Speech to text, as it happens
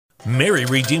Mary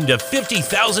redeemed a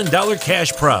 $50,000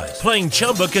 cash prize playing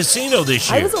Chumba Casino this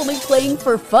year. I was only playing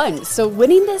for fun, so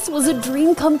winning this was a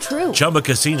dream come true. Chumba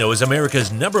Casino is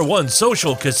America's #1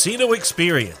 social casino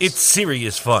experience. It's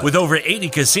serious fun. With over 80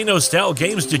 casino-style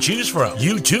games to choose from,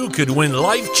 you too could win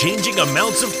life-changing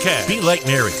amounts of cash. Be like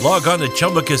Mary. Log on to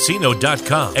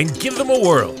ChumbaCasino.com and give them a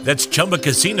whirl. That's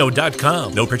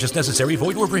ChumbaCasino.com. No purchase necessary.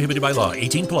 Void where prohibited by law.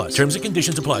 18 plus. Terms and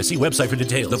conditions apply. See website for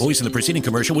details. The voice in the preceding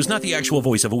commercial was not the actual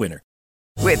voice of a winner.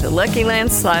 With the Lucky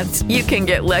Land Slots, you can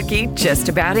get lucky just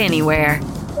about anywhere.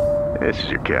 This is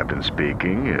your captain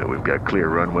speaking. We've got clear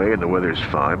runway and the weather's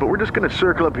fine, but we're just going to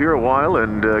circle up here a while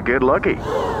and get lucky.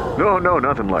 No,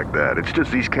 nothing like that. It's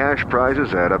just these cash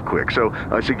prizes add up quick. So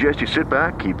I suggest you sit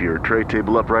back, keep your tray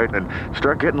table upright, and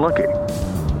start getting lucky.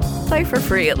 Play for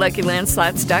free at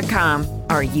LuckyLandSlots.com.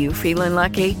 Are you feeling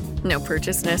lucky? No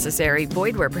purchase necessary.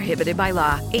 Void where prohibited by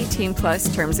law. 18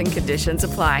 plus terms and conditions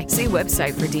apply. See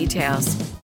website for details.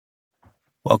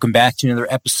 Welcome back to another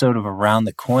episode of Around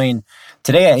the Coin.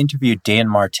 Today I interviewed Dan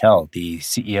Martell, the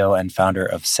CEO and founder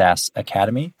of SaaS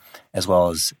Academy, as well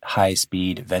as High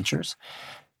Speed Ventures.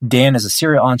 Dan is a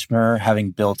serial entrepreneur,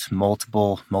 having built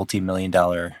multiple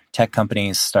multi-million-dollar tech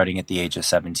companies starting at the age of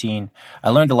 17. I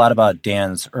learned a lot about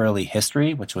Dan's early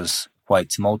history, which was quite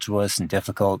tumultuous and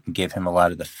difficult, and gave him a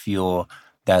lot of the fuel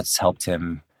that's helped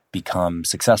him become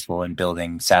successful in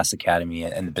building SaaS Academy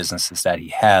and the businesses that he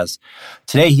has.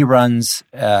 Today, he runs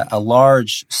a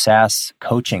large SaaS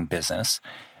coaching business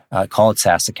called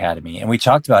SaaS Academy. And we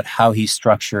talked about how he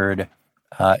structured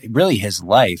really his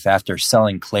life after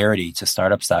selling Clarity to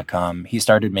startups.com. He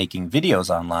started making videos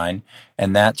online,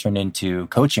 and that turned into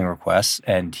coaching requests,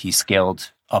 and he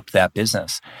scaled up that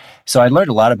business. So I learned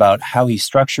a lot about how he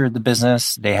structured the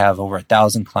business. They have over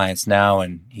 1,000 clients now,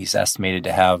 and he's estimated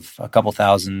to have a couple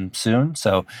thousand soon.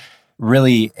 So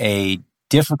really a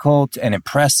difficult and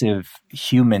impressive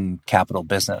human capital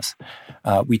business.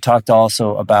 We talked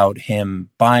also about him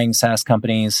buying SaaS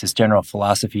companies, his general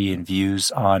philosophy and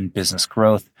views on business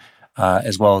growth,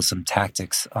 as well as some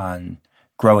tactics on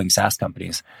growing SaaS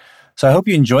companies. So I hope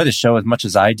you enjoy the show as much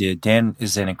as I did. Dan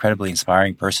is an incredibly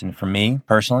inspiring person for me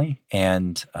personally,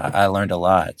 and I learned a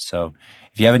lot. So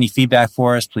if you have any feedback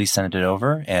for us, please send it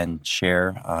over and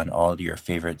share on all of your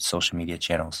favorite social media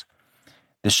channels.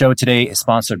 The show today is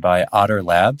sponsored by Otter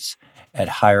Labs at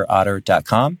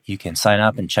hireotter.com. You can sign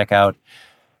up and check out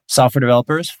software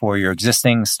developers for your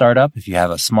existing startup. If you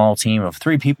have a small team of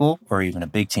 3 people or even a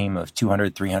big team of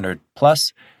 200, 300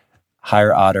 plus,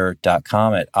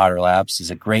 hireotter.com at Otter Labs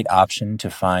is a great option to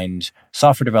find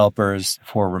software developers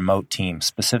for remote teams.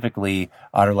 Specifically,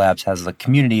 Otter Labs has a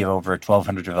community of over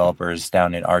 1,200 developers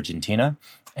down in Argentina,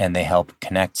 and they help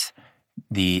connect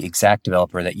the exact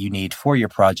developer that you need for your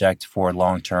project for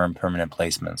long-term permanent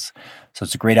placements. So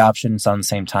it's a great option. It's on the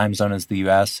same time zone as the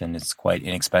US, and it's quite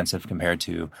inexpensive compared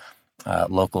to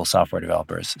local software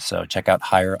developers. So check out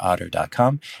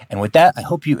hireotter.com. And with that, I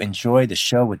hope you enjoy the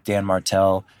show with Dan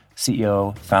Martell,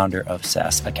 CEO, founder of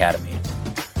SaaS Academy.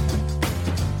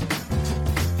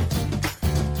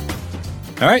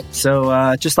 All right,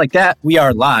 so just like that, we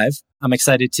are live. I'm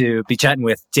excited to be chatting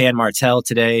with Dan Martell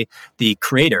today, the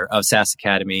creator of SaaS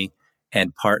Academy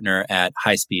and partner at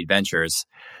High Speed Ventures.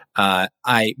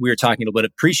 We were talking a little bit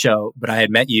of pre-show, but I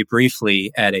had met you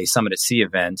briefly at a Summit at Sea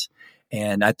event,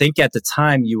 and I think at the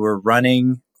time you were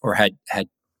running or had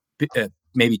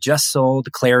maybe just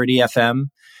sold Clarity FM,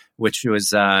 which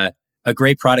was a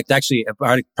great product. Actually, a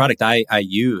product I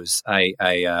use.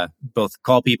 I both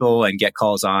call people and get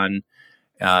calls on.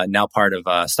 Now part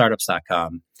of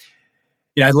startups.com.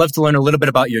 I'd love to learn a little bit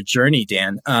about your journey,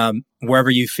 Dan, wherever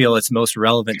you feel it's most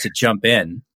relevant to jump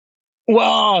in.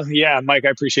 Well, yeah, Mike, I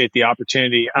appreciate the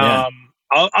opportunity. Yeah.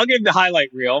 I'll give the highlight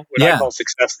reel, what I call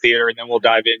success theater, and then we'll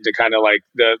dive into kind of like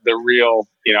the real,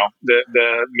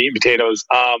 the meat and potatoes.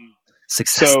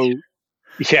 Success. So,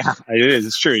 yeah, it is.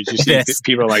 It's true. You see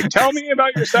people are like, tell me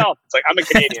about yourself. It's like, I'm a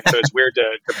Canadian, so it's weird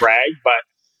to brag. But,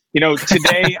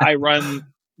 today I run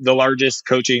the largest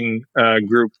coaching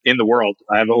group in the world.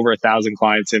 I have over 1,000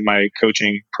 clients in my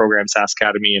coaching program, SaaS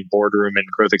Academy and Boardroom and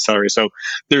Growth Accelerator. So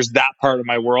there's that part of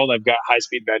my world. I've got High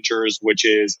Speed Ventures, which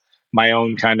is my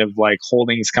own kind of like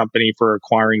holdings company for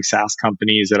acquiring SaaS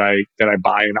companies that I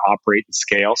buy and operate and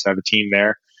scale. So I have a team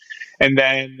there. And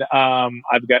then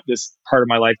I've got this part of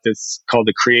my life that's called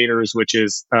the Creators, which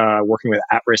is working with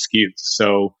at-risk youth.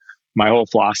 So my whole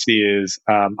philosophy is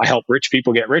I help rich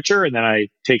people get richer, and then I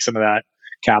take some of that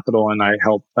capital and I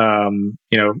help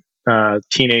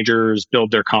teenagers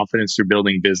build their confidence through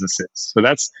building businesses. So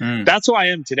that's who I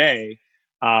am today.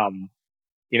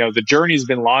 The journey's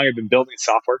been long. I've been building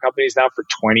software companies now for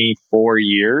 24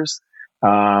 years.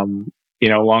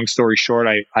 Long story short,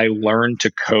 I learned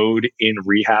to code in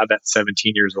rehab at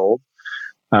 17 years old.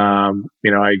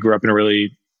 I grew up in a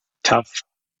really tough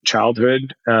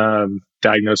childhood,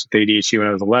 diagnosed with ADHD when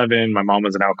I was 11. My mom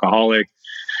was an alcoholic,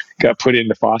 got put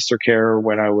into foster care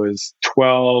when I was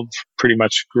 12, pretty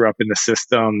much grew up in the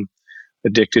system,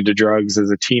 addicted to drugs as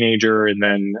a teenager, and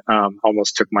then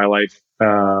almost took my life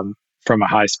from a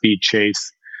high-speed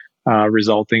chase,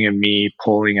 resulting in me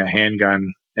pulling a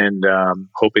handgun and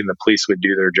hoping the police would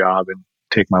do their job and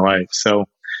take my life. So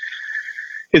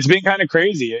it's been kind of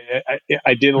crazy.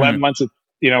 I did 11 months of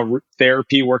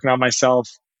therapy, working on myself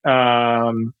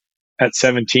at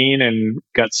 17, and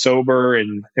got sober.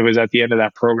 And it was at the end of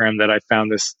that program that I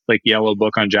found this yellow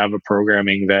book on Java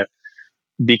programming that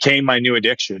became my new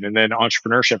addiction. And then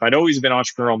entrepreneurship. I'd always been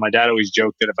entrepreneurial. My dad always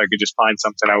joked that if I could just find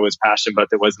something I was passionate about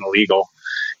that wasn't illegal,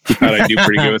 he thought I'd do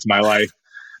pretty good with my life.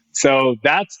 So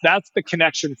that's the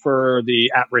connection for the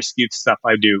at-risk youth stuff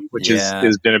I do, which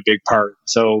has been a big part.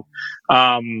 So,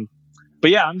 but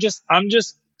yeah, I'm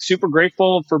just super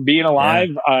grateful for being alive.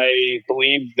 Yeah. I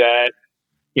believe that,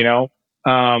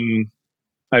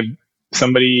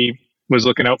 somebody was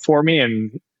looking out for me,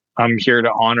 and I'm here to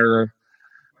honor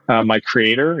my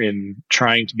creator and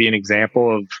trying to be an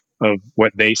example of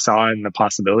what they saw in the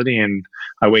possibility. And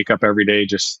I wake up every day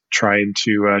just trying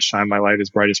to shine my light as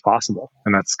bright as possible.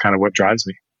 And that's kind of what drives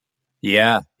me.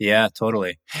 Yeah,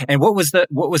 totally. And what was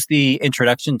the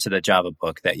introduction to the Java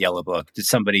book, that yellow book? Did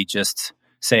somebody just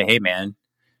say, hey man,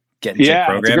 get into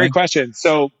programming? It's a great question.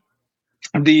 So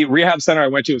the rehab center I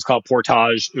went to was called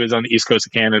Portage. It was on the east coast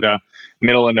of Canada,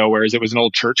 middle of nowhere. It was an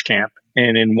old church camp.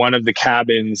 And in one of the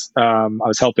cabins, I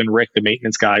was helping Rick, the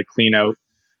maintenance guy, clean out.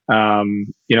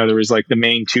 There was the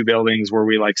main two buildings where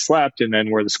we slept, and then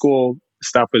where the school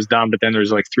stuff was done. But then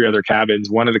there's 3 other cabins.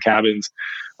 One of the cabins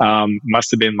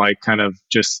must have been kind of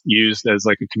just used as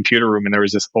a computer room. And there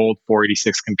was this old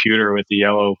 486 computer with the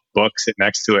yellow book sitting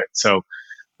next to it. So,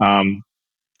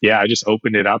 I just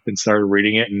opened it up and started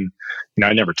reading it. And,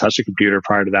 I never touched a computer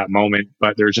prior to that moment,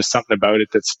 but there was just something about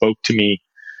it that spoke to me,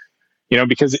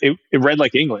 because it read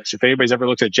like English. If anybody's ever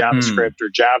looked at JavaScript or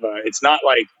Java, it's not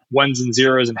ones and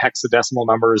zeros and hexadecimal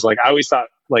numbers. I always thought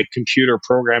computer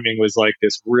programming was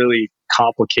this really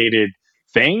complicated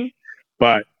thing,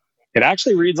 but it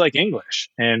actually reads like English.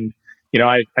 And,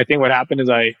 I think what happened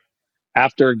is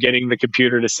after getting the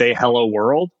computer to say hello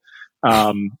world,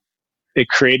 it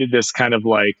created this kind of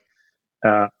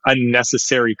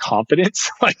unnecessary confidence.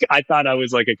 I thought I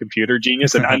was a computer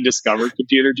genius, an undiscovered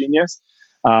computer genius.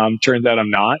 Turns out I'm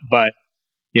not, but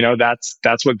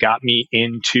that's what got me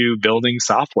into building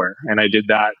software. And I did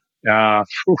that,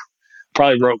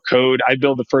 probably wrote code. I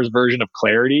built the first version of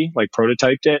Clarity,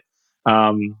 prototyped it.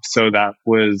 So that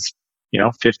was,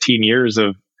 15 years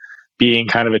of being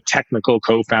kind of a technical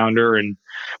co-founder.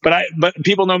 But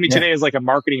people know me today as a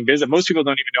marketing business. Most people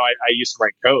don't even know I used to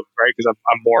write code, right? Because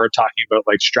I'm more talking about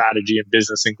strategy and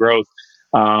business and growth.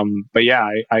 But yeah,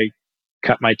 I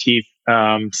cut my teeth,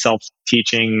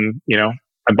 self-teaching.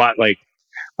 I bought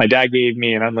my dad gave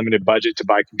me an unlimited budget to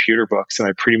buy computer books, and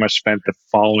I pretty much spent the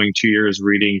following 2 years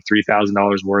reading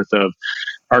 $3,000 worth of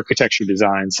architecture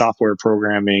design, software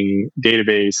programming,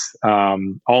 database,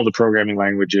 all the programming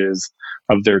languages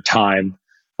of their time.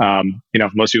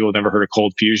 Most people have never heard of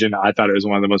Cold Fusion. I thought it was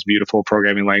one of the most beautiful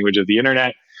programming languages of the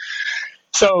internet.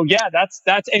 So yeah, that's,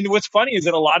 and what's funny is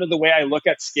that a lot of the way I look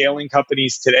at scaling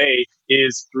companies today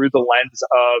is through the lens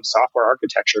of software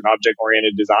architecture and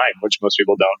object-oriented design, which most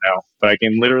people don't know. But I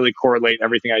can literally correlate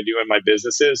everything I do in my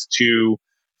businesses to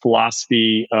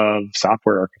philosophy of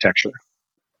software architecture.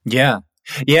 Yeah.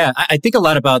 I think a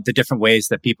lot about the different ways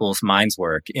that people's minds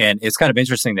work. And it's kind of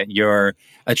interesting that your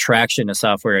attraction to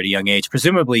software at a young age,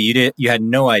 presumably you had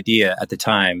no idea at the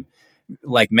time,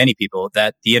 like many people,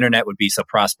 that the internet would be so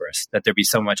prosperous, that there'd be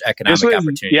so much economic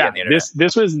opportunity on the internet.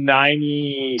 This was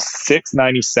 96,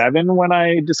 97 when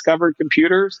I discovered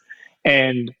computers.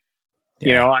 And,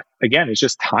 again, it's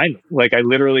just timing. I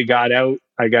literally got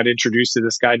introduced to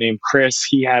this guy named Chris.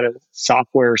 He had a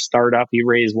software startup. He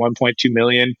raised 1.2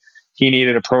 million. He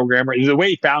needed a programmer. The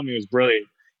way he found me was brilliant.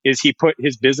 Is he put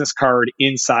his business card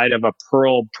inside of a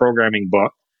Perl programming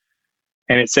book.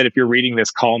 And it said, if you're reading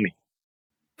this, call me.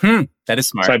 That is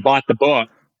smart. So I bought the book.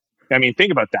 I mean,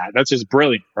 think about that. That's just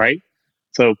brilliant, right?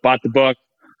 So bought the book,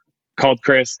 called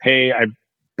Chris. Hey, I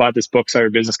bought this book, saw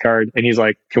your business card. And he's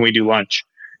like, can we do lunch?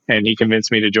 And he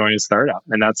convinced me to join his startup.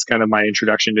 And that's kind of my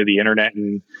introduction to the internet,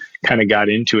 and kind of got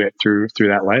into it through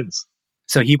that lens.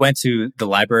 So he went to the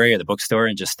library or the bookstore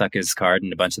and just stuck his card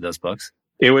in a bunch of those books?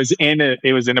 It was in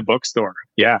a bookstore.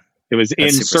 Yeah. It was in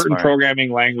That's super certain smart.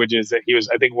 programming languages that he was,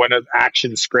 I think one of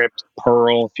ActionScript,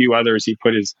 Perl, a few others, he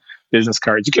put his business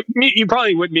cards. You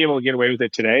probably wouldn't be able to get away with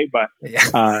it today, but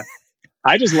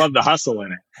I just love the hustle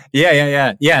in it.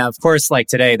 Yeah. Of course, like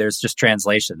today, there's just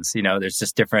translations. There's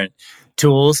just different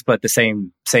tools, but the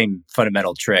same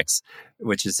fundamental tricks,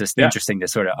 which is just interesting to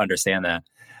sort of understand that.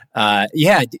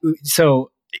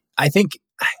 So I think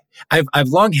I've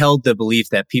long held the belief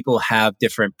that people have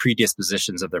different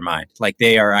predispositions of their mind. Like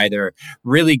they are either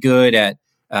really good at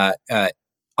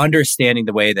understanding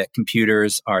the way that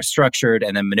computers are structured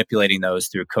and then manipulating those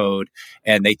through code,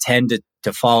 and they tend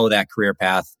to follow that career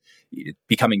path,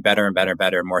 becoming better and better and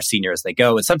better, more senior as they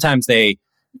go. And sometimes they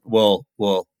will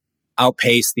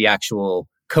outpace the actual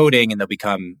coding and they'll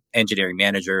become engineering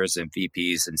managers and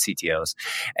VPs and CTOs.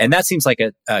 And that seems like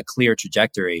a clear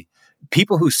trajectory.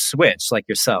 People who switch, like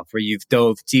yourself, where you've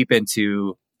dove deep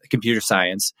into computer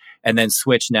science and then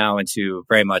switch now into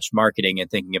very much marketing and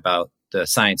thinking about the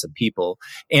science of people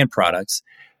and products.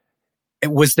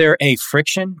 Was there a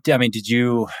friction? I mean, did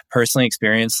you personally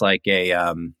experience like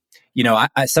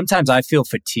sometimes I feel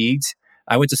fatigued.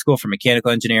 I went to school for mechanical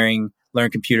engineering,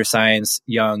 learned computer science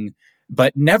young,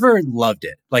 but never loved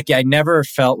it. Like I never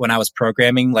felt when I was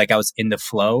programming like I was in the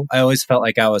flow. I always felt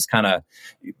like I was kind of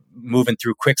moving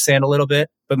through quicksand a little bit,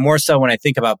 but more so when I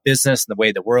think about business and the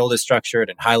way the world is structured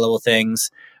and high level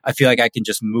things, I feel like I can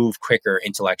just move quicker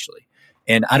intellectually.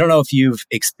 And I don't know if you've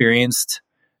experienced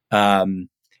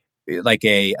like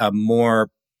a more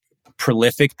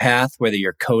prolific path, whether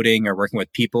you're coding or working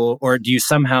with people, or do you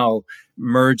somehow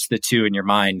merge the two in your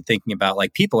mind, thinking about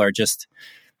like people are just,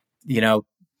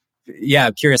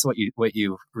 I'm curious what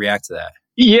you react to that.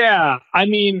 Yeah. I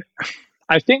mean,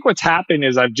 I think what's happened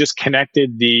is I've just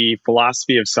connected the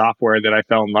philosophy of software that I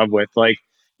fell in love with. Like,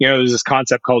 there's this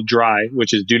concept called DRY,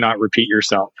 which is do not repeat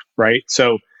yourself, right?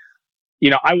 So,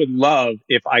 I would love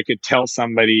if I could tell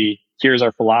somebody, here's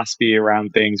our philosophy around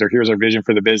things, or here's our vision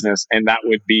for the business, and that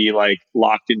would be like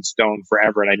locked in stone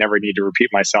forever, and I never need to repeat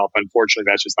myself.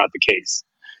 Unfortunately, that's just not the case,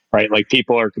 right? Like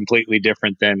people are completely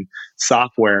different than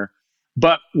software.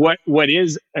 But what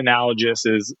is analogous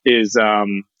is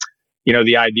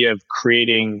the idea of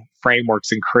creating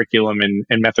frameworks and curriculum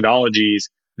and methodologies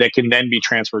that can then be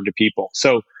transferred to people.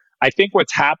 So I think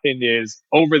what's happened is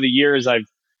over the years, I've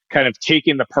kind of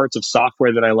taken the parts of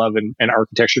software that I love and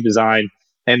architecture design,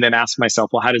 and then ask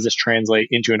myself, well, how does this translate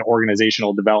into an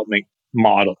organizational development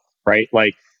model, right?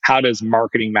 Like, how does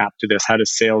marketing map to this? How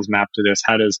does sales map to this?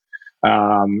 How does,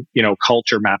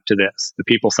 culture map to this, the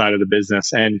people side of the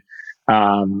business? And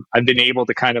I've been able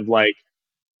to kind of like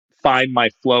find my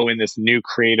flow in this new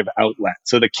creative outlet.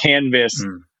 So the canvas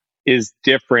is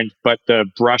different, but the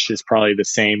brush is probably the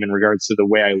same in regards to the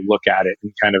way I look at it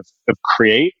and kind of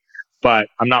create. But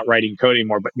I'm not writing code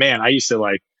anymore. But man, I used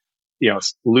to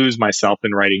lose myself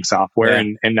in writing software.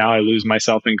 And now I lose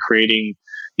myself in creating,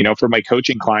 for my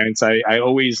coaching clients. I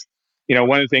always,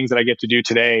 one of the things that I get to do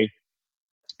today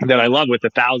that I love with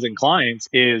 1,000 clients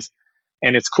is,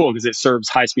 and it's cool because it serves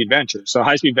High Speed Ventures. So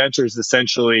High Speed Ventures is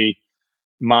essentially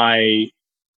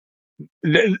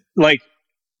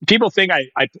people think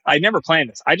I never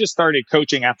planned this. I just started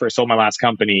coaching after I sold my last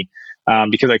company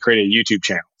because I created a YouTube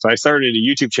channel. So I started a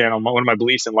YouTube channel. One of my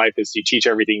beliefs in life is you teach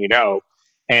everything you know.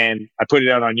 And I put it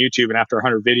out on YouTube, and after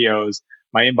 100 videos,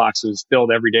 my inbox was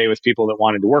filled every day with people that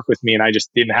wanted to work with me, and I just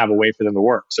didn't have a way for them to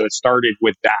work. So it started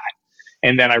with that.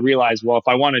 And then I realized, well, if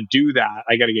I want to do that,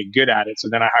 I got to get good at it. So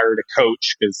then I hired a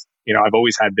coach because, I've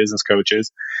always had business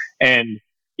coaches. And,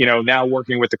 now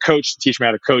working with the coach to teach me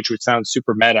how to coach, which sounds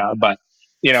super meta, but,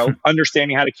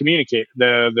 understanding how to communicate,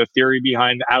 the theory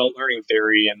behind adult learning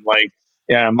theory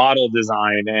and model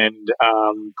design and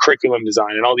curriculum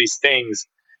design and all these things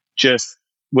just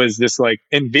was this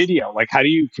in video, how do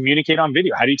you communicate on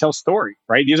video? How do you tell story,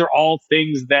 right? These are all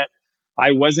things that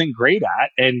I wasn't great at.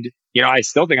 And, I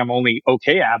still think I'm only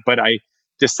okay at, but I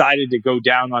decided to go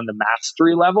down on the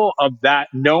mastery level of that,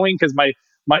 knowing because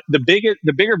the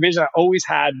bigger vision I always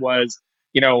had was,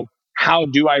 how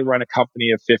do I run a company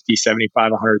of 50,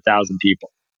 75, 100,000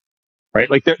 people, right?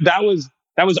 That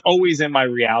was always in my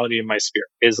reality, in my spirit,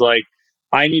 is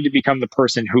I need to become the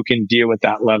person who can deal with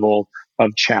that level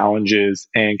of challenges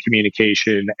and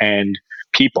communication and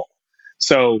people.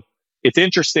 So it's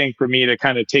interesting for me to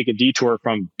kind of take a detour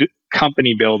from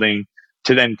company building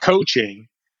to then coaching,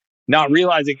 not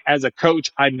realizing as a coach,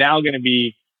 I'm now going to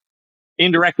be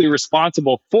indirectly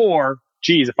responsible for,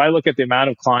 if I look at the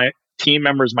amount of team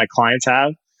members my clients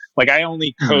have, I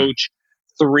only coach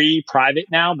 3 private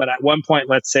now, but at one point,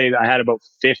 let's say that I had about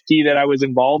 50 that I was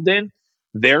involved in.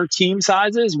 their team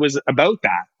sizes was about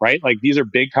that, right? Like these are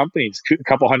big companies, a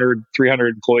couple 100,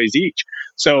 300 employees each.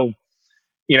 So,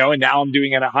 and now I'm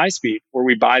doing it at High Speed, where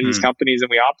we buy these companies and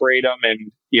we operate them,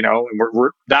 and and we're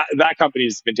that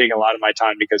company's been taking a lot of my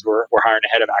time because we're hiring a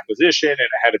head of acquisition and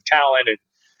a head of talent,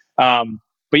 and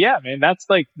but yeah, man, that's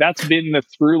been the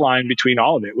through line between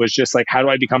all of it, was just like, how do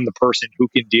I become the person who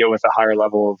can deal with a higher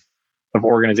level of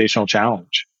organizational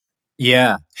challenge?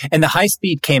 Yeah, and the High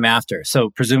Speed came after, so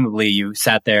presumably you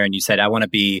sat there and you said, I want to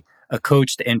be a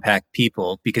coach to impact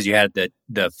people, because you had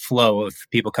the flow of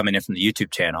people coming in from the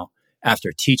YouTube channel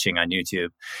after teaching on YouTube.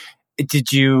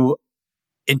 Did you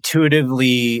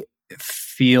intuitively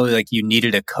feel like you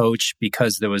needed a coach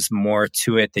because there was more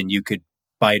to it than you could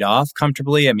bite off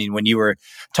comfortably? I mean, when you were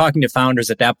talking to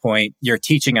founders at that point, you're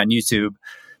teaching on YouTube,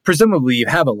 presumably you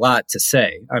have a lot to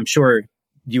say. I'm sure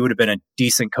you would have been a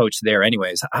decent coach there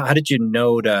anyways. How did you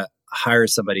know to hire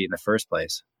somebody in the first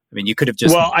place? I mean, you could have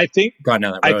just gone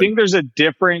down that road. I think there's a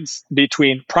difference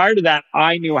between, prior to that,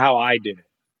 I knew how I did it.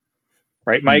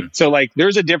 Right, Mike? So like,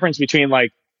 there's a difference between like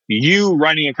you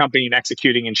running a company and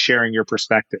executing and sharing your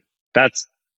perspective. That's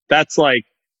like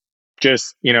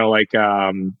just, in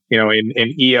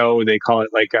EO, they call it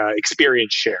like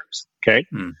experience shares. Okay.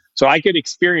 So I could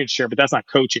experience share, but that's not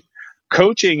coaching.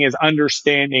 Coaching is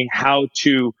understanding how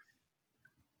to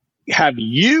have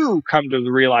you come to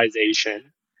the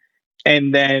realization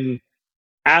and then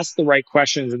ask the right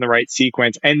questions in the right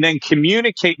sequence, and then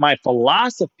communicate my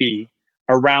philosophy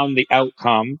around the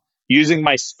outcome, using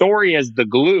my story as the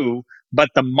glue, but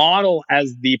the model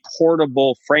as the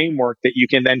portable framework that you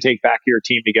can then take back to your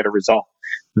team to get a result.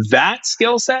 That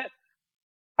skill set,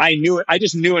 I knew it. I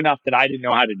just knew enough that I didn't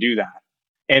know how to do that.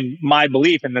 And my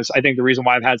belief in this, I think the reason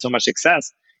why I've had so much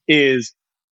success is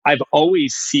I've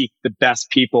always seeked the best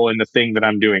people in the thing that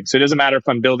I'm doing. So it doesn't matter if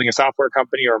I'm building a software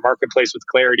company or a marketplace with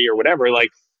Clarity or whatever, like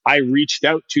I reached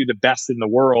out to the best in the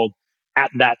world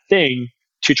at that thing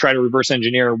to try to reverse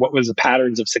engineer what was the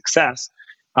patterns of success.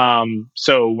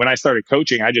 So when I started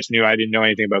coaching, I just knew I didn't know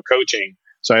anything about coaching.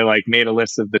 So I like made a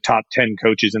list of the top 10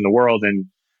 coaches in the world and,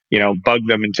 bugged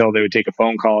them until they would take a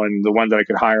phone call. And the ones that I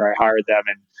could hire, I hired them,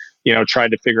 and, tried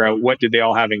to figure out what did they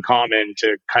all have in common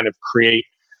to kind of create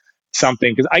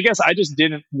something. Cause I guess I just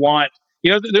didn't want,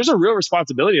 there's a real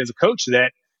responsibility as a coach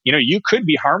that, you could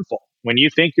be harmful when you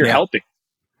think you're helping.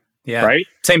 Yeah. Right.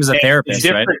 Same as a therapist,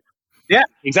 right? Yeah,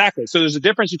 exactly. So there's a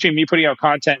difference between me putting out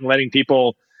content and letting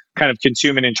people kind of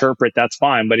consume and interpret. That's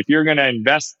fine. But if you're going to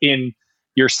invest in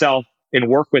yourself and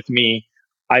work with me,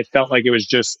 I felt like it was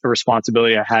just a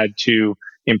responsibility I had to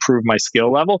improve my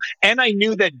skill level. And I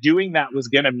knew that doing that was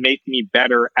going to make me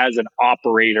better as an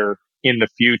operator in the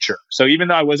future. So even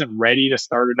though I wasn't ready to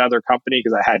start another company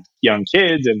because I had young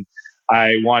kids and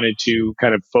I wanted to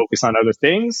kind of focus on other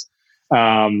things,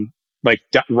 like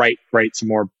write some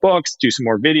more books, do some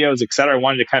more videos, etc. I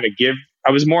wanted to kind of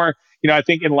I was more, I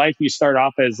think in life you start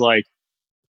off as like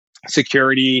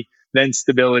security, then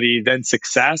stability, then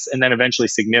success, and then eventually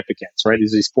significance, right?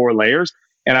 There's these 4 layers.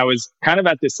 And I was kind of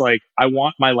at this, like, I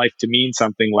want my life to mean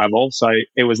something level. So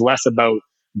it was less about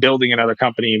building another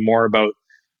company and more about,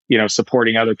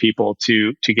 supporting other people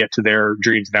to get to their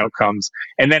dreams and outcomes.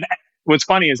 And then what's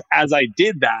funny is as I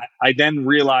did that, I then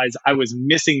realized I was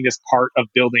missing this part of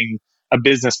building a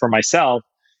business for myself.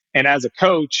 And as a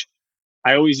coach,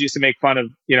 I always used to make fun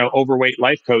of, overweight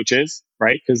life coaches,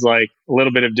 right? Because like a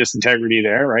little bit of disintegrity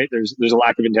there, right? There's a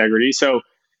lack of integrity. So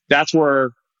that's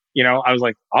where, I was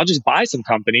like, I'll just buy some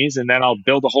companies and then I'll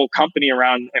build a whole company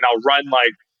around and I'll run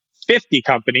like 50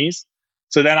 companies.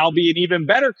 So then I'll be an even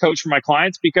better coach for my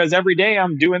clients because every day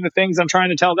I'm doing the things I'm trying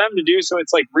to tell them to do. So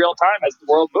it's like real time as the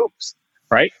world moves,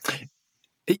 right?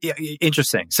 Yeah,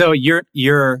 interesting. So you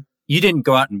didn't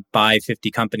go out and buy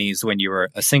 50 companies when you were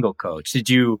a single coach. Did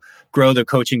you grow the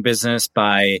coaching business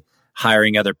by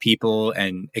hiring other people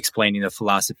and explaining the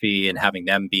philosophy and having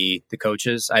them be the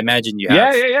coaches? I imagine you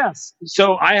have. Yeah.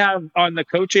 So I have on the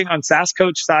coaching, on SaaS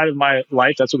Coach side of my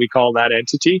life, that's what we call that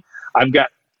entity. I've got,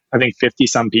 I think, 50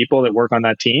 some people that work on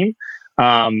that team.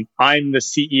 I'm the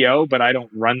CEO, but I don't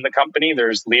run the company.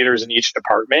 There's leaders in each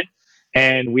department.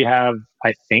 And we have,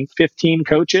 I think, 15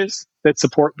 coaches that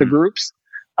support the groups.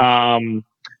 It's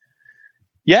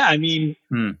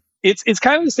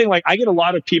kind of this thing, like I get a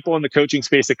lot of people in the coaching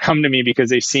space that come to me because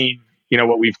they've seen,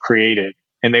 what we've created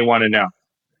and they want to know,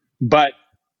 but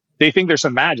they think there's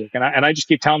some magic. And I just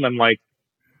keep telling them, like,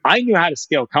 I knew how to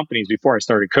scale companies before I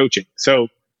started coaching. So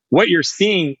what you're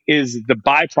seeing is the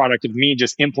byproduct of me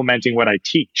just implementing what I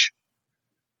teach.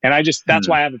 And that's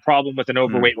why I have a problem with an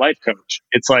overweight life coach.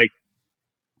 It's like,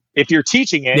 if you're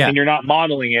teaching it and you're not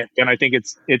modeling it, then I think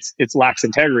it's lacks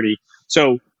integrity.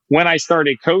 So when I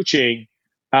started coaching,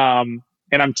 and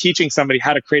I'm teaching somebody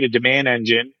how to create a demand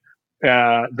engine,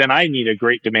 then I need a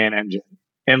great demand engine.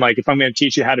 And like, if I'm going to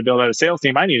teach you how to build out a sales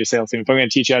team, I need a sales team. If I'm going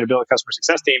to teach you how to build a customer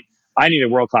success team, I need a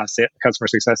world-class customer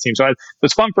success team. So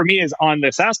what's fun for me is on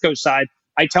the SaaS coach side,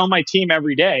 I tell my team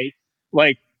every day,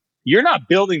 like, you're not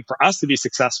building for us to be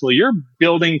successful. You're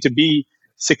building to be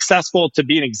successful, to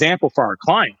be an example for our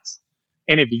clients.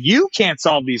 And if you can't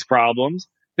solve these problems,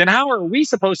 then how are we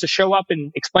supposed to show up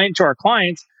and explain to our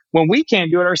clients when we can't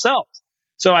do it ourselves?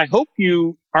 So I hope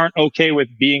you aren't okay with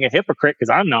being a hypocrite, because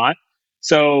I'm not.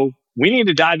 So we need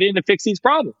to dive in to fix these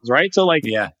problems, right? So like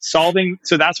solving,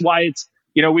 so that's why it's,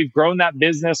 we've grown that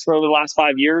business for the last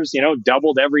 5 years,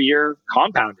 doubled every year,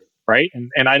 compounded, right?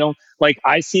 And I don't, like,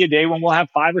 I see a day when we'll have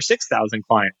 5,000 or 6,000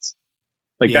 clients.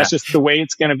 Like, that's just the way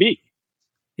it's going to be.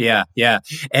 Yeah. Yeah.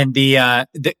 And the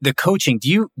coaching,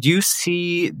 do you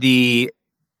see the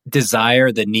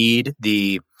desire, the need,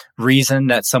 the reason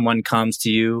that someone comes to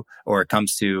you or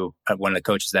comes to one of the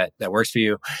coaches that works for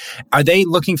you? Are they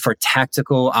looking for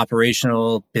tactical,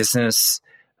 operational, business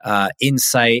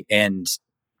insight and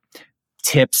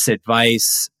tips,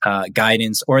 advice,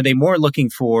 guidance, or are they more looking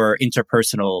for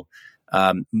interpersonal?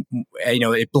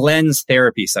 It blends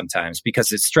therapy sometimes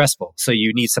because it's stressful. So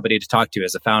you need somebody to talk to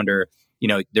as a founder.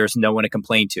 There's no one to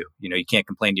complain to. You can't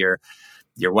complain to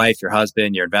your wife, your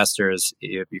husband, your investors,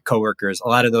 your coworkers. A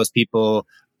lot of those people,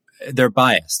 they're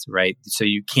biased, right? So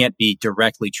you can't be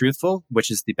directly truthful,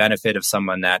 which is the benefit of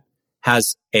someone that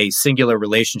has a singular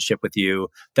relationship with you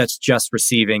that's just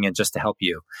receiving and just to help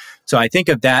you. So I think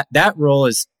of that role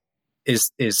is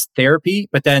therapy,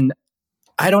 but then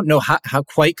I don't know how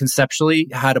quite conceptually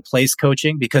how to place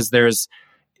coaching, because there's,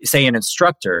 say, an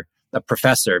instructor, a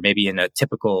professor, maybe in a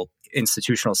typical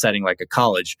institutional setting like a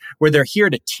college, where they're here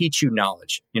to teach you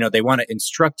knowledge. They want to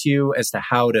instruct you as to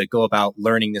how to go about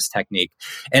learning this technique.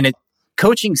 And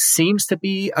coaching seems to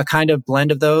be a kind of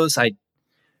blend of those. I'm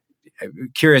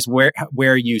curious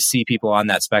where you see people on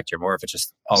that spectrum, or if it's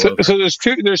just all over. So there's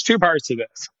two parts to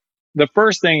this. The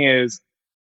first thing is,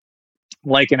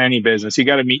 like in any business, you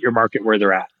got to meet your market where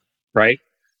they're at, right?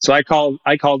 So I call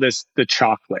this the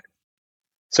chocolate.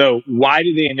 So why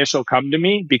do the initial come to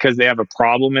me? Because they have a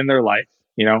problem in their life.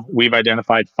 We've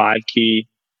identified 5 key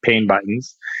pain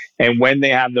buttons. And when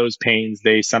they have those pains,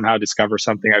 they somehow discover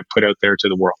something I've put out there to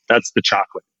the world. That's the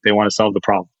chocolate. They want to solve the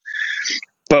problem.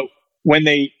 But when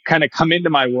they kind of come into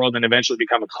my world and eventually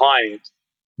become a client,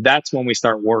 that's when we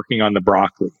start working on the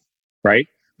broccoli, right?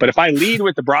 But if I lead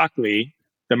with the broccoli,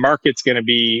 the market's going to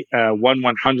be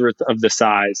 1/100th of the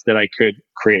size that I could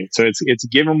create. So it's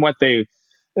give them what they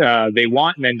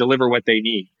want and then deliver what they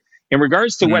need. In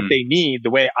regards to what they need, the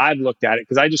way I've looked at it,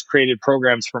 because I just created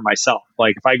programs for myself.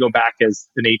 Like, if I go back as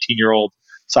an 18-year-old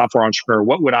software entrepreneur,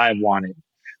 what would I have wanted,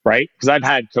 right? Because I've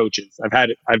had coaches.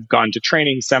 I've gone to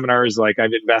training seminars. Like,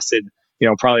 I've invested,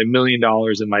 probably $1 million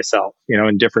in myself,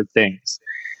 in different things.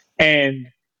 And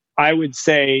I would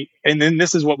say, and then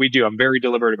this is what we do. I'm very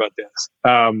deliberate about this.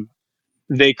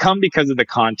 They come because of the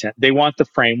content. They want the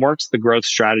frameworks, the growth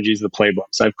strategies, the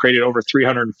playbooks. I've created over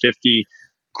 350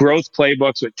 growth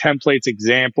playbooks with templates,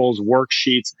 examples,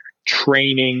 worksheets,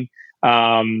 training,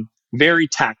 very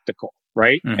tactical,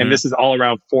 right? Mm-hmm. And this is all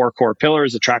around 4 core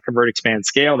pillars: attract, convert, expand,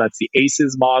 scale. That's the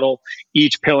ACEs model.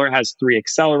 Each pillar has 3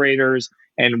 accelerators.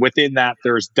 And within that,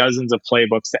 there's dozens of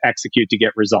playbooks to execute to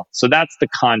get results. So that's the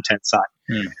content side.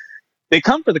 They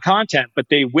come for the content, but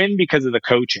they win because of the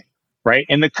coaching. Right.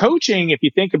 And the coaching, if you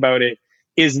think about it,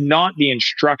 is not the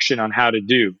instruction on how to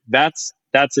do. That's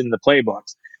in the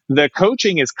playbooks. The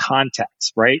coaching is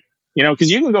context, right? Because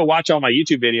you can go watch all my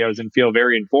YouTube videos and feel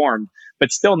very informed,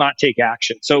 but still not take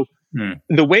action. So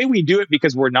the way we do it,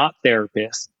 because we're not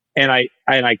therapists, and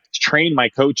I train my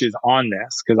coaches on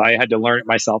this because I had to learn it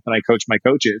myself and I coach my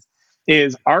coaches,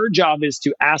 is our job is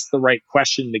to ask the right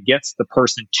question that gets the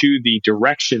person to the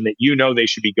direction that they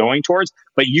should be going towards,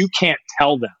 but you can't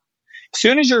tell them. As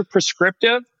soon as you're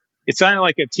prescriptive, it's kind of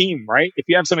like a team, right? If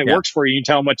you have something that works for you, you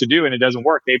tell them what to do and it doesn't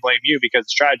work, they blame you because the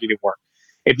strategy didn't work.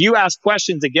 If you ask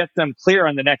questions that get them clear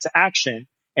on the next action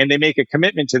and they make a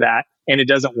commitment to that and it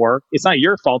doesn't work, it's not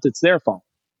your fault, it's their fault.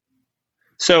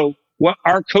 So what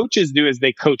our coaches do is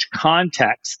they coach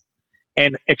context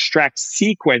and extract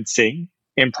sequencing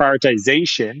and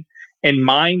prioritization and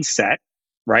mindset.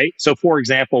 Right. So, for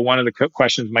example, one of the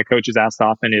questions my coaches asked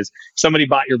often is, somebody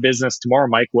bought your business tomorrow,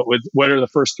 Mike, what are the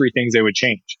first 3 things they would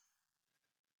change?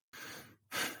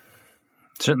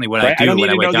 Certainly what right? I do when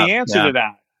I wake up. I don't need to know the answer to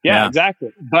that. Yeah,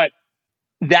 exactly. But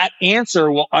that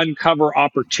answer will uncover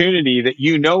opportunity that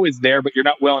is there, but you're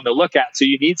not willing to look at. So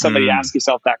you need somebody to ask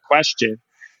yourself that question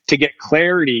to get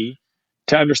clarity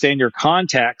to understand your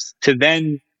context, to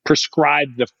then prescribe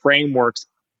the frameworks,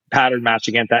 pattern match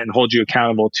against that, and hold you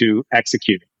accountable to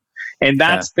executing. And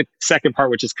that's the second part,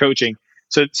 which is coaching.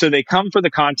 So they come for the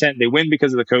content, they win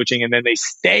because of the coaching, and then they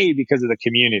stay because of the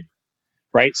community,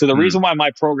 right? So the reason why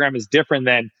my program is different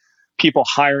than people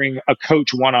hiring a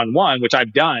coach one-on-one, which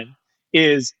I've done,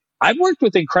 is I've worked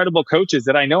with incredible coaches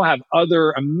that I know have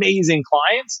other amazing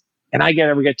clients, and I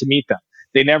never get to meet them.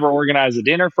 They never organize a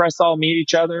dinner for us to all meet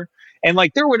each other. And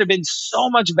like, there would have been so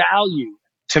much value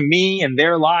to me and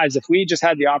their lives if we just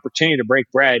had the opportunity to break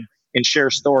bread and share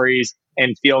stories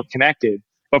and feel connected.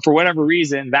 But for whatever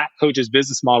reason, that coach's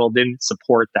business model didn't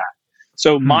support that.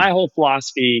 So my whole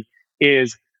philosophy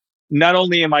is, not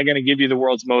only am I going to give you the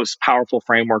world's most powerful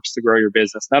frameworks to grow your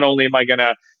business, not only am I going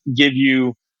to give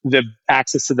you the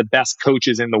access to the best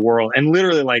coaches in the world. And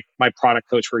literally, like my product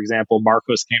coach, for example,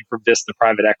 Marcos, came from Vista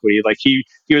Private Equity. Like he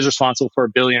was responsible for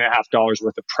 $1.5 billion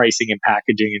worth of pricing and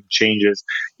packaging and changes.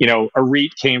 You know,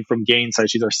 Arit came from Gainsight.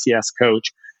 She's our CS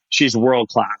coach. She's world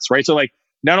class, right? So like,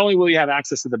 not only will you have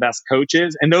access to the best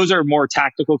coaches, and those are more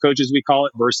tactical coaches, we call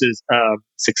it, versus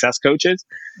success coaches.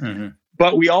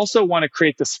 But we also want to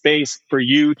create the space for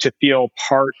you to feel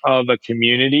part of a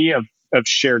community of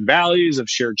shared values, of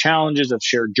shared challenges, of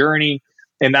shared journey.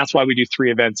 And that's why we do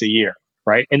 3 events a year,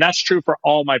 right? And that's true for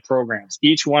all my programs.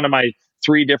 Each one of my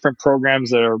 3 different programs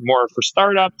that are more for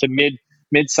startup to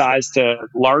mid-size to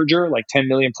larger, like 10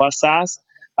 million plus SaaS.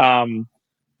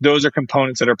 Those are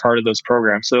components that are part of those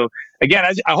programs. So again,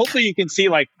 hopefully you can see,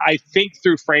 like, I think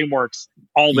through frameworks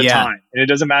all the time. And it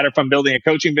doesn't matter if I'm building a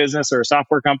coaching business or a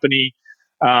software company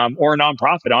or a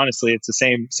nonprofit. Honestly, it's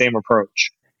the same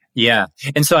approach. Yeah.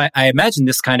 And so I imagine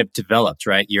this kind of developed,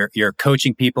 right? You're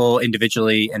coaching people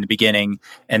individually in the beginning,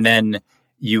 and then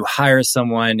you hire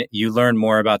someone, you learn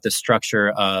more about the structure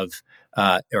of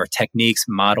or techniques,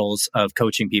 models of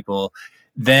coaching people.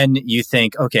 Then you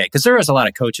think, okay, because there is a lot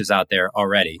of coaches out there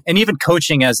already. And even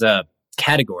coaching as a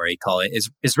category, call it,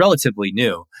 is relatively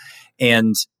new.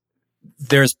 And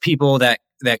there's people that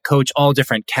coach all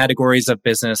different categories of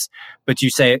business. But you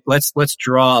say, let's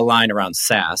draw a line around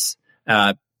SaaS.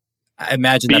 I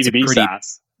imagine B2B that's a pretty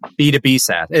SaaS. B2B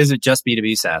SaaS. Is it just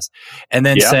B2B SaaS? And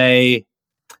then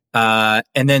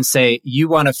say you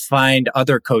want to find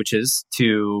other coaches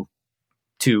to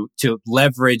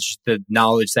leverage the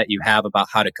knowledge that you have about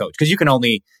how to coach, because you can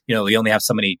only, you only have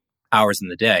so many hours in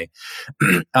the day.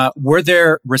 Were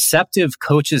there receptive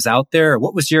coaches out there?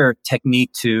 What was your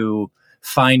technique to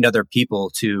find other people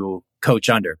to coach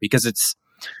under? Because it's,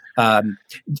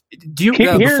 do you,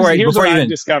 here's before what you I've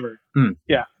discovered.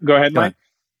 Yeah, go ahead, Mike.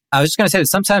 I was just going to say that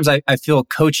sometimes I feel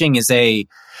coaching is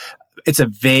it's a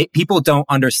vague, people don't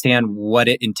understand what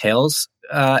it entails.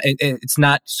 It's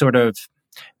not sort of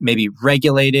maybe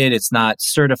regulated. It's not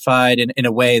certified in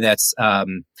a way that's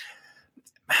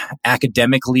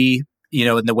academically,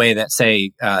 in the way that,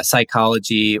 say,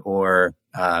 psychology or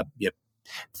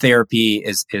therapy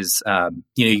is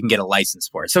you can get a license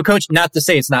for it. So coach, not to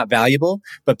say it's not valuable,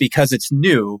 but because it's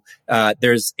new,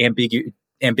 there's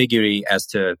ambiguity as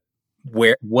to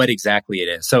what exactly it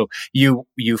is. So you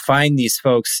find these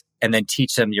folks and then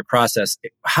teach them your process.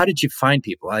 How did you find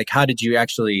people? Like, how did you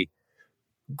actually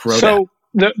grow that? So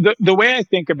the way I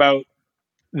think about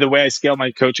the way I scale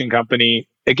my coaching company,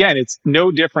 again, it's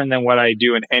no different than what I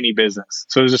do in any business.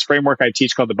 So there's this framework I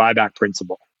teach called the buyback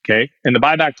principle. Okay. And the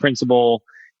buyback principle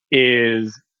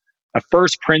is a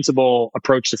first principle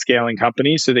approach to scaling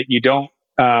companies so that you don't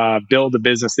build a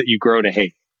business that you grow to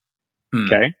hate.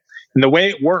 Okay. And the way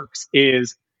it works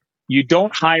is you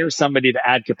don't hire somebody to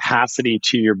add capacity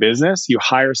to your business. You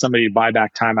hire somebody to buy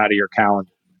back time out of your calendar.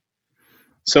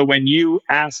 So when you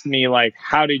asked me, like,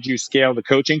 how did you scale the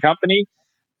coaching company?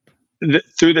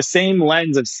 Through the same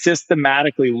lens of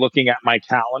systematically looking at my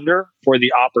calendar for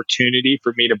the opportunity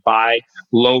for me to buy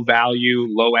low value,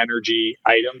 low energy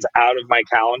items out of my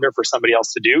calendar for somebody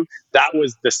else to do. That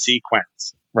was the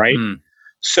sequence, right?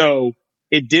 So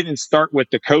it didn't start with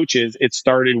the coaches. It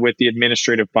started with the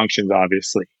administrative functions,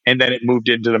 obviously. And then it moved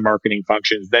into the marketing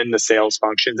functions, then the sales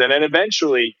functions, and then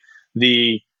eventually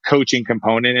the coaching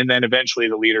component, and then eventually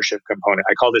the leadership component.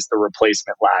 I call this the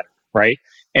replacement ladder, right?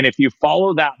 And if you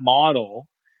follow that model,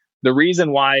 the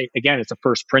reason why, again, it's a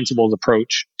first principles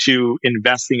approach to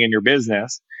investing in your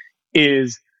business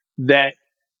is that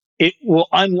it will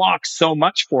unlock so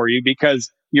much for you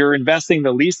because you're investing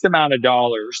the least amount of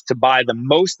dollars to buy the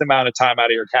most amount of time out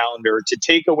of your calendar, to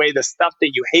take away the stuff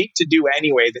that you hate to do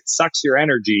anyway, that sucks your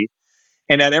energy.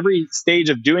 And at every stage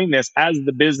of doing this, as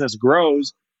the business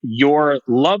grows, your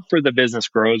love for the business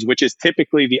grows, which is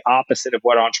typically the opposite of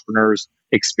what entrepreneurs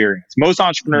experience. Most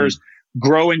entrepreneurs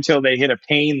grow until they hit a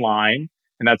pain line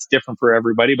and that's different for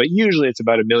everybody, but usually it's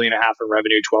about $1.5 million in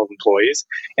revenue, 12 employees.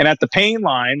 And at the pain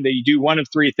line, they do one of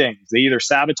three things. They either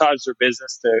sabotage their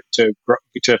business to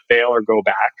fail or go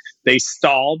back. They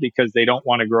stall because they don't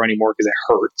want to grow anymore because it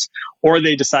hurts, or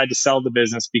they decide to sell the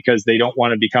business because they don't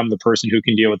want to become the person who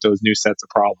can deal with those new sets of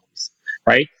problems,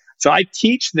 right? So I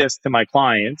teach this to my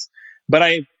clients, but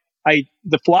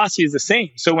the philosophy is the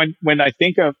same. So when I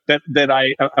think of that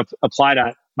I apply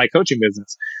to my coaching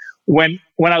business, when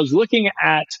I was looking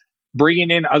at bringing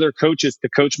in other coaches to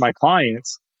coach my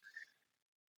clients,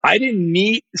 I didn't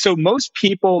need, so most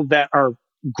people that are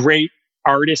great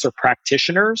artists or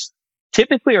practitioners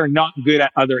typically are not good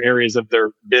at other areas of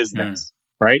their business,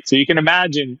 right? So you can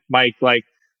imagine, Mike, like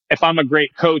if I'm a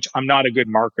great coach, I'm not a good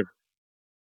marketer.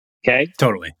 Okay.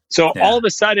 Totally. So all of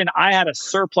a sudden I had a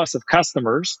surplus of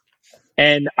customers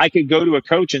and I could go to a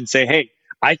coach and say, hey,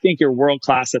 I think you're world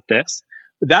class at this.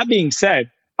 But that being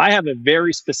said, I have a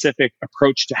very specific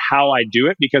approach to how I do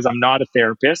it because I'm not a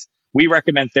therapist. We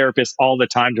recommend therapists all the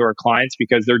time to our clients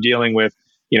because they're dealing with,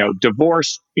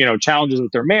 divorce, challenges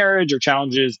with their marriage or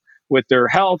challenges with their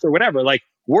health or whatever. Like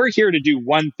we're here to do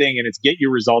one thing, and it's get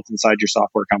your results inside your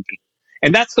software company.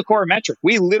 And that's the core metric.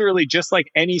 We literally, just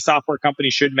like any software company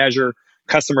should measure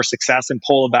customer success and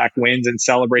pull back wins and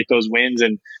celebrate those wins.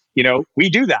 And, we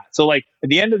do that. So like at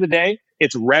the end of the day,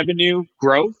 it's revenue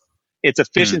growth. It's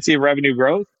efficiency of revenue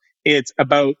growth. It's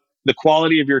about the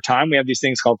quality of your time. We have these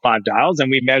things called 5 dials,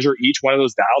 and we measure each one of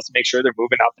those dials to make sure they're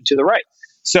moving up and to the right.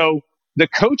 So the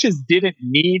coaches didn't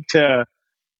need to,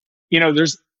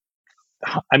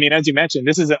 as you mentioned,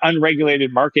 this is an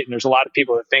unregulated market and there's a lot of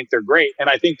people that think they're great. And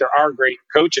I think there are great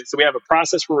coaches. So we have a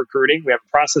process for recruiting. We have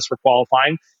a process for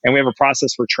qualifying, and we have a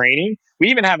process for training. We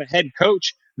even have a head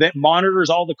coach that monitors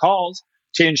all the calls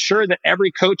to ensure that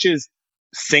every coach is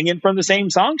singing from the same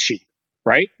song sheet,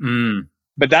 right?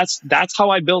 But that's how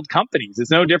I build companies.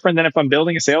 It's no different than if I'm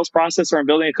building a sales process or I'm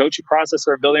building a coaching process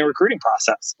or I'm building a recruiting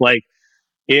process. Like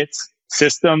it's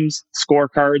systems,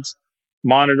 scorecards,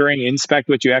 monitoring, inspect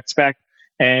what you expect.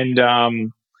 And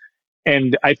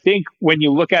I think when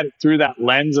you look at it through that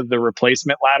lens of the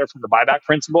replacement ladder from the buyback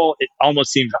principle, it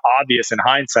almost seems obvious in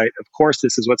hindsight. Of course,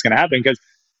 this is what's going to happen because,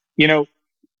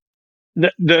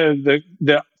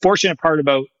 the fortunate part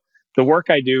about the work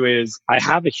I do is I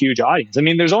have a huge audience. I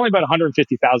mean, there's only about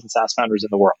 150,000 SaaS founders in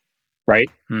the world, right?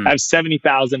 I have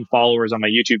 70,000 followers on my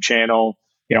YouTube channel,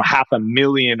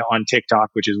 500,000 on TikTok,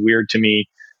 which is weird to me,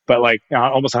 but like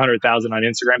almost 100,000 on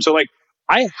Instagram. So like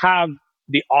I have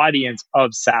the audience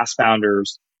of SaaS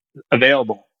founders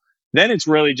available. Then it's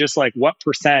really just like what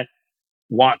percent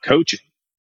want coaching,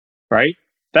 right?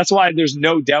 That's why there's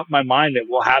no doubt in my mind that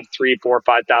we'll have 3,000,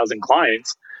 4,000, 5,000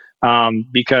 clients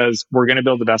because we're going to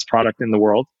build the best product in the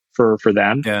world for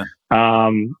them. Yeah.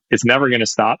 It's never going to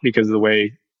stop because of the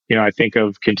way, I think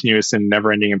of continuous and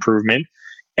never ending improvement.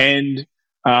 And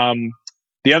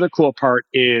the other cool part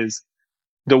is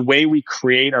the way we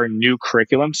create our new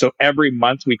curriculum. So every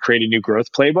month we create a new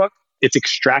growth playbook. It's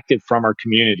extracted from our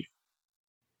community.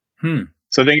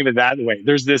 So think of it that way.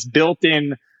 There's this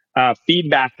built-in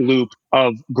feedback loop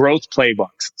of growth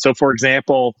playbooks. So for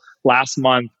example, last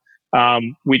month,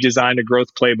 we designed a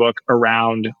growth playbook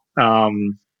around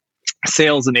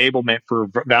sales enablement for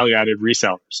value-added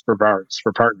resellers, for VARs,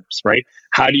 for partners, right?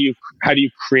 How do you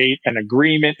create an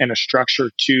agreement and a structure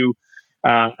to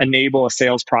enable a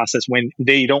sales process when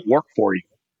they don't work for you,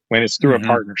 when it's through a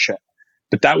partnership?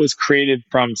 But that was created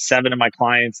from 7 of my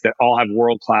clients that all have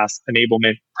world-class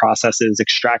enablement processes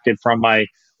extracted from my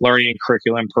learning and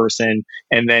curriculum person,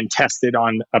 and then tested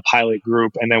on a pilot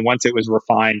group. And then once it was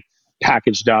refined,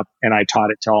 packaged up, and I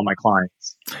taught it to all my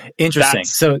clients. Interesting.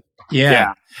 So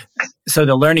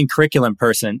the learning curriculum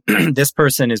person, this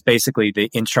person is basically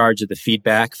in charge of the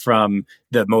feedback from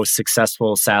the most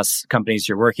successful SaaS companies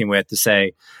you're working with to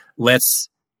say,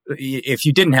 if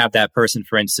you didn't have that person,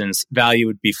 for instance, value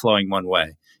would be flowing one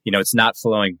way. It's not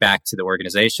flowing back to the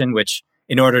organization, which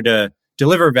in order to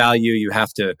deliver value, you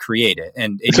have to create it.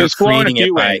 And so it's creating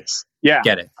it by ways.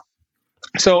 Get it.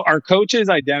 So our coaches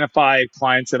identify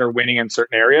clients that are winning in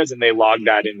certain areas and they log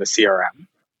that in the CRM,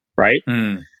 right?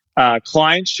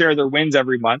 Clients share their wins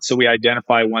every month. So we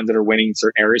identify ones that are winning in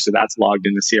certain areas. So that's logged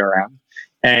in the CRM.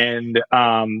 And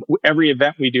every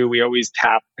event we do, we always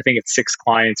tap, I think it's 6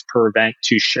 clients per event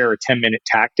to share a 10-minute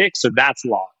tactic. So that's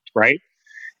logged, right?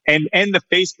 And the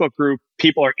Facebook group,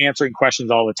 people are answering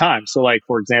questions all the time. So like,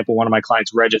 for example, one of my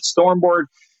clients, Reg at Stormboard,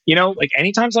 like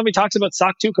anytime somebody talks about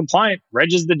SOC 2 compliant,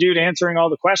 Reg is the dude answering all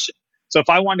the questions. So if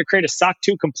I wanted to create a SOC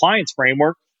 2 compliance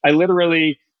framework, I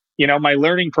literally, my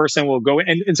learning person will go in.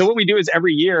 And so what we do is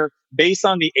every year, based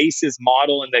on the ACEs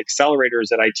model and the accelerators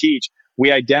that I teach,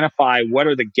 we identify what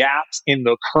are the gaps in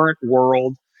the current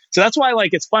world. So that's why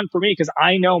it's fun for me, because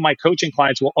I know my coaching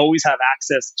clients will always have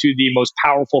access to the most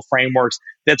powerful frameworks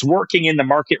that's working in the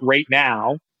market right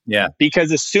now. Yeah.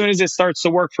 Because as soon as it starts to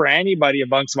work for anybody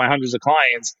amongst my hundreds of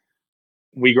clients,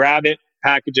 we grab it,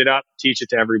 package it up, teach it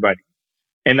to everybody.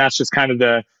 And that's just kind of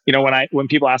the, when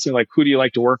people ask me who do you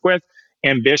like to work with?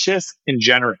 Ambitious and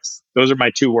generous. Those are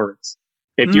my 2 words.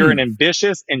 If you're an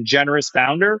ambitious and generous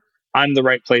founder, I'm the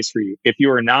right place for you. If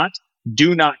you are not,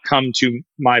 do not come to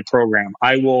my program.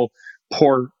 I will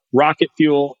pour rocket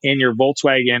fuel in your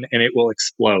Volkswagen and it will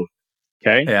explode.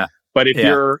 Okay. Yeah. But if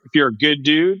you're a good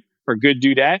dude or good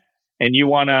dudette and you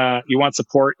want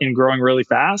support in growing really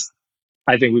fast,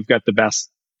 I think we've got the best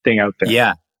thing out there.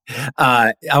 Yeah.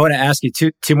 I want to ask you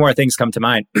two more things come to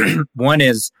mind. One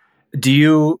is,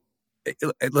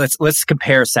 let's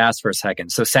compare SaaS for a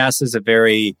second. So SaaS is a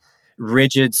very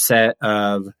rigid set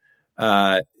of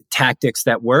tactics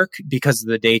that work because of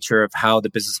the nature of how the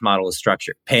business model is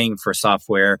structured, paying for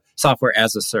software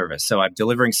as a service. So I'm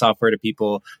delivering software to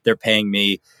people, they're paying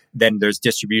me. Then there's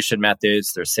distribution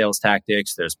methods, there's sales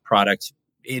tactics, there's product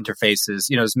interfaces.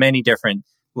 There's many different,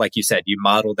 like you said, you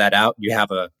model that out. You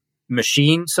have a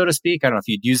machine, so to speak. I don't know if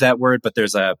you'd use that word, but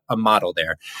there's a model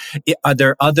there. Are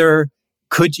there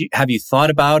have you thought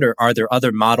about, or are there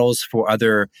other models for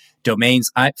other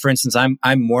domains? For instance, I'm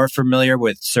more familiar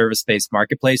with service-based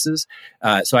marketplaces.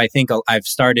 So I think I've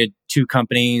started 2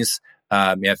 companies.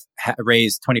 I've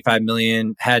raised 25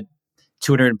 million, had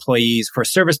 200 employees for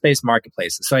service-based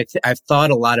marketplaces. So I've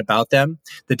thought a lot about them,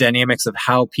 the dynamics of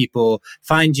how people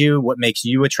find you, what makes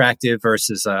you attractive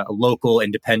versus a local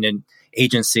independent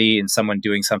agency and someone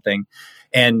doing something.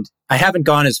 And I haven't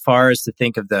gone as far as to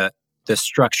think of the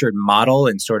structured model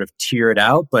and sort of tier it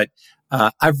out, but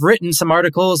I've written some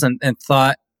articles and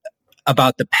thought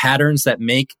about the patterns that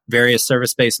make various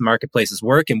service-based marketplaces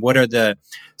work and what are the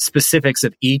specifics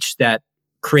of each that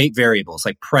create variables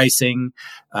like pricing,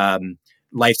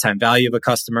 lifetime value of a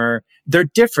customer. They're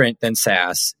different than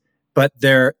SaaS, but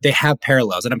they have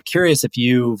parallels. And I'm curious if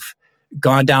you've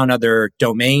gone down other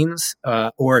domains,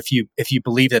 or if you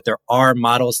believe that there are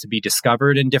models to be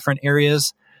discovered in different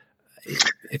areas.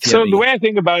 So the way I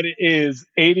think about it is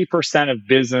 80% of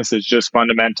business is just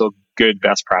fundamental good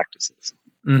best practices,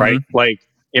 right?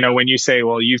 When you say,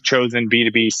 well, you've chosen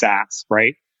B2B SaaS,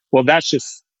 right? Well, that's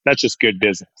just good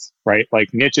business, right?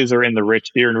 Niches are in the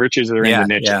rich, riches are in the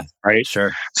niches, right?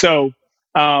 Sure. So,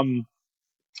 and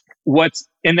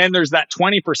then there's that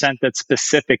 20% that's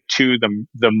specific to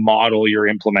the model you're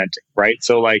implementing, right?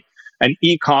 So an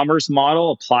e-commerce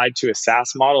model applied to a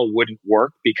SaaS model wouldn't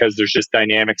work because there's just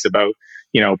dynamics about,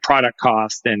 product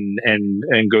cost and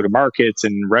go to markets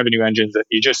and revenue engines that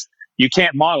you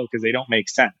can't model because they don't make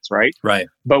sense, right? Right.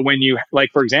 But when you,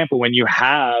 for example, when you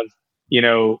have,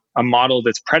 a model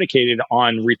that's predicated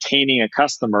on retaining a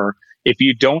customer, if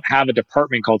you don't have a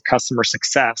department called customer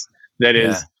success that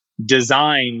is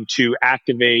designed to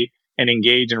activate and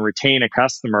engage and retain a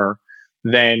customer,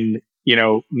 then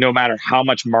no matter how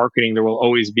much marketing, there will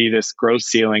always be this growth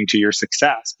ceiling to your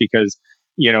success because,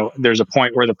 there's a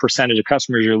point where the percentage of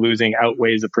customers you're losing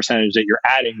outweighs the percentage that you're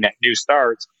adding net new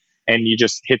starts, and you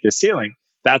just hit the ceiling.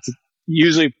 That's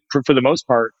usually, for the most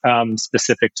part,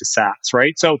 specific to SaaS,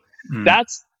 right? So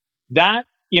that's that,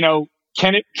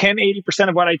 can 80%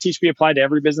 of what I teach be applied to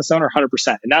every business owner? 100%.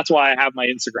 And that's why I have my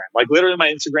Instagram. Literally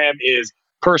my Instagram is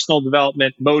personal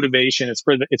development, motivation. It's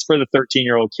for the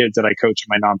 13-year-old kids that I coach in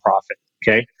my nonprofit.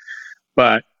 Okay.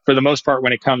 But for the most part,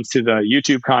 when it comes to the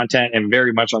YouTube content and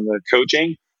very much on the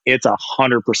coaching, it's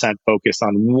 100% focused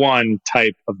on one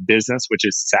type of business, which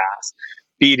is SaaS,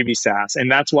 B2B SaaS. And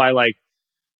that's why,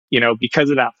 because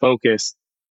of that focus,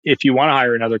 if you want to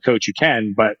hire another coach, you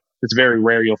can, but it's very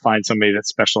rare you'll find somebody that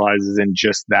specializes in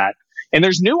just that. And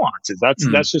there's nuances.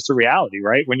 That's just a reality,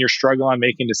 right? When you're struggling on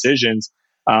making decisions,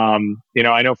 I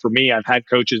know for me, I've had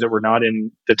coaches that were not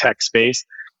in the tech space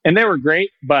and they were great,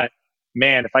 but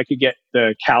man, if I could get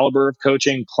the caliber of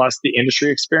coaching plus the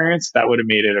industry experience, that would have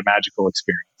made it a magical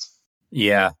experience.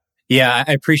 Yeah. Yeah.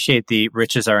 I appreciate the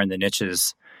riches are in the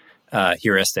niches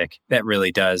heuristic. That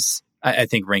really does, I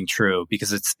think, ring true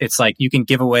because it's like you can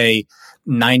give away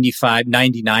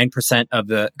 99% of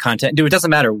the content. It doesn't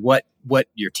matter what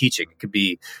you're teaching. It could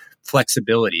be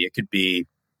flexibility. It could be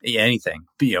anything,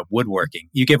 woodworking.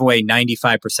 You give away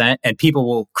 95% and people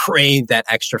will crave that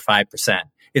extra 5%.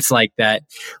 It's like that,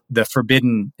 not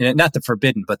the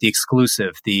forbidden, but the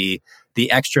exclusive, the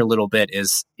extra little bit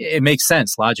it makes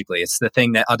sense logically. It's the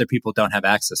thing that other people don't have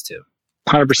access to.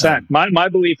 100%. My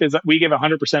belief is that we give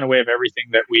 100% away of everything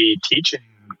that we teach and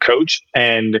coach,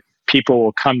 and people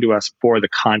will come to us for the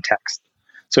context.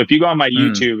 So if you go on my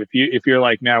YouTube, if you're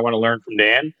like, man, I want to learn from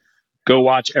Dan, go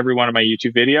watch every one of my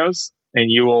YouTube videos, and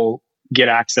you will get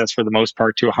access for the most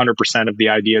part to 100% of the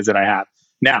ideas that I have.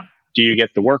 Now, do you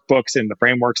get the workbooks and the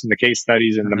frameworks and the case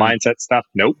studies and the mindset stuff?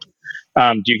 Nope.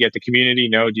 Do you get the community?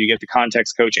 No. Do you get the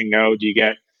context coaching? No. Do you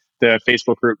get the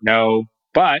Facebook group? No.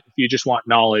 But if you just want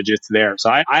knowledge, it's there. So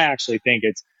I actually think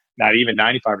it's not even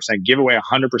 95%. Give away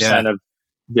 100% of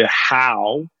the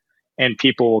how, and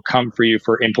people will come for you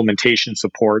for implementation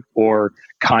support or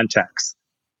context.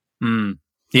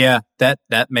 Yeah,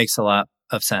 that makes a lot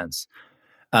of sense.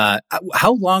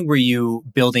 How long were you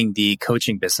building the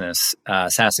coaching business,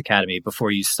 SaaS Academy,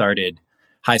 before you started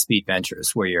High Speed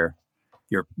Ventures, where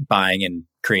you're buying and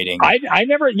creating? I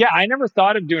never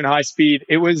thought of doing high speed.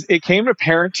 It came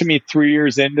apparent to me 3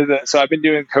 years into so I've been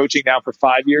doing coaching now for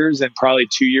 5 years, and probably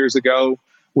 2 years ago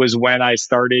was when I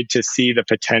started to see the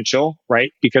potential,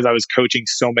 right? Because I was coaching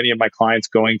so many of my clients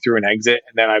going through an exit,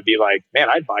 and then I'd be like, man,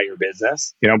 I'd buy your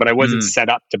business, but I wasn't set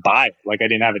up to buy it. Like, I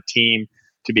didn't have a team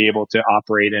to be able to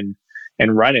operate and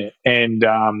run it. And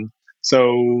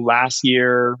so last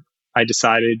year, I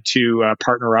decided to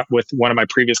partner up with one of my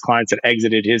previous clients that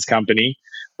exited his company,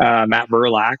 Matt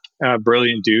Verlack, a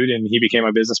brilliant dude, and he became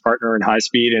my business partner in High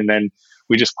Speed. And then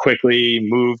we just quickly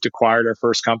acquired our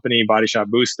first company, Body Shop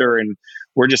Booster, and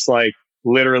we're just like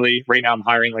literally right now I'm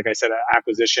hiring, like I said, an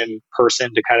acquisition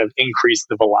person to kind of increase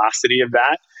the velocity of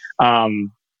that.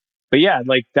 But yeah,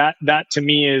 like that to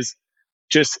me is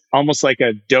just almost like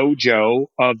a dojo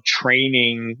of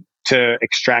training to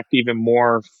extract even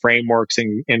more frameworks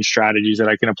and strategies that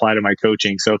I can apply to my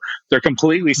coaching. So they're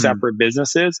completely separate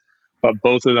businesses, but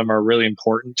both of them are really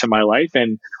important to my life.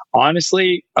 And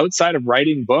honestly, outside of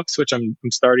writing books, which I'm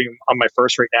starting on my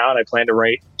first right now, and I plan to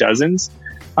write dozens,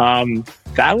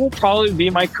 that will probably be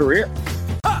my career.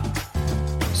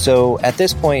 So at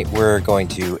this point, we're going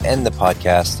to end the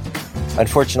podcast.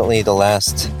 Unfortunately, the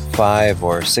last 5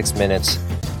 or 6 minutes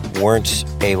weren't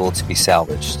able to be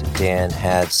salvaged. Dan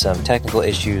had some technical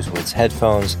issues with his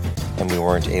headphones, and we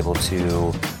weren't able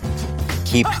to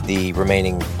keep the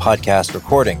remaining podcast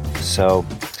recording. So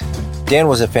Dan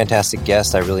was a fantastic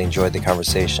guest. I really enjoyed the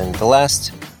conversation. The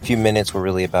last few minutes were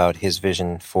really about his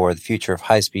vision for the future of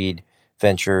High Speed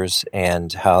Ventures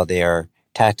and how they are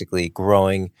tactically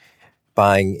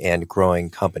buying and growing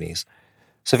companies.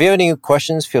 So if you have any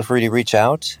questions, feel free to reach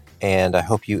out. And I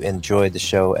hope you enjoyed the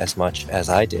show as much as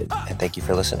I did. And thank you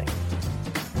for listening.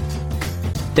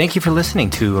 Thank you for listening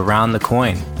to Around the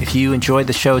Coin. If you enjoyed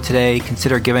the show today,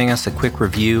 consider giving us a quick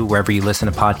review wherever you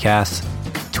listen to podcasts.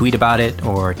 Tweet about it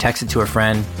or text it to a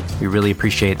friend. We really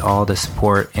appreciate all the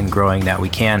support and growing that we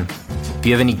can. If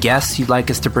you have any guests you'd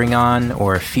like us to bring on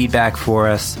or feedback for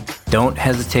us, don't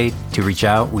hesitate to reach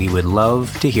out. We would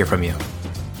love to hear from you.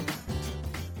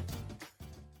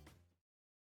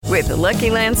 With the Lucky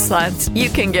Land Slots, you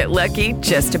can get lucky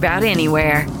just about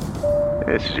anywhere.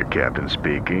 This is your captain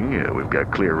speaking. We've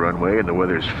got clear runway and the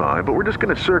weather's fine, but we're just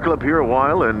going to circle up here a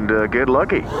while and get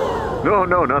lucky.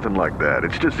 No, nothing like that.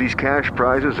 It's just these cash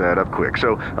prizes add up quick.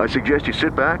 So I suggest you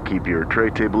sit back, keep your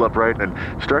tray table upright, and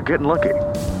start getting lucky.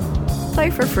 Play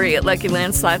for free at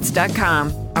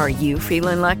LuckyLandSlots.com. Are you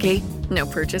feeling lucky? No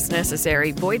purchase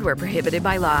necessary. Void where prohibited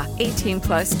by law.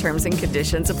 18+ terms and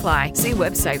conditions apply. See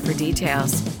website for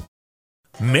details.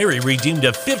 Mary redeemed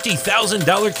a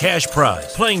 $50,000 cash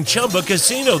prize playing Chumba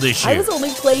Casino this year. I was only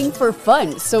playing for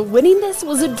fun, so winning this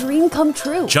was a dream come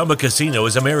true. Chumba Casino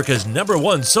is America's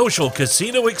 #1 social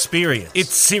casino experience.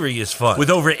 It's serious fun. With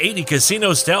over 80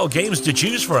 casino-style games to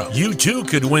choose from, you too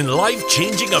could win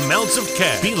life-changing amounts of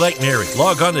cash. Be like Mary.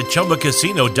 Log on to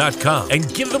ChumbaCasino.com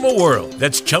and give them a whirl.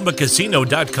 That's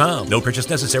ChumbaCasino.com. No purchase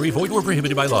necessary. Void where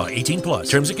prohibited by law. 18+.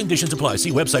 Terms and conditions apply. See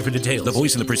website for details. The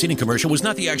voice in the preceding commercial was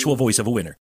not the actual voice of a winner.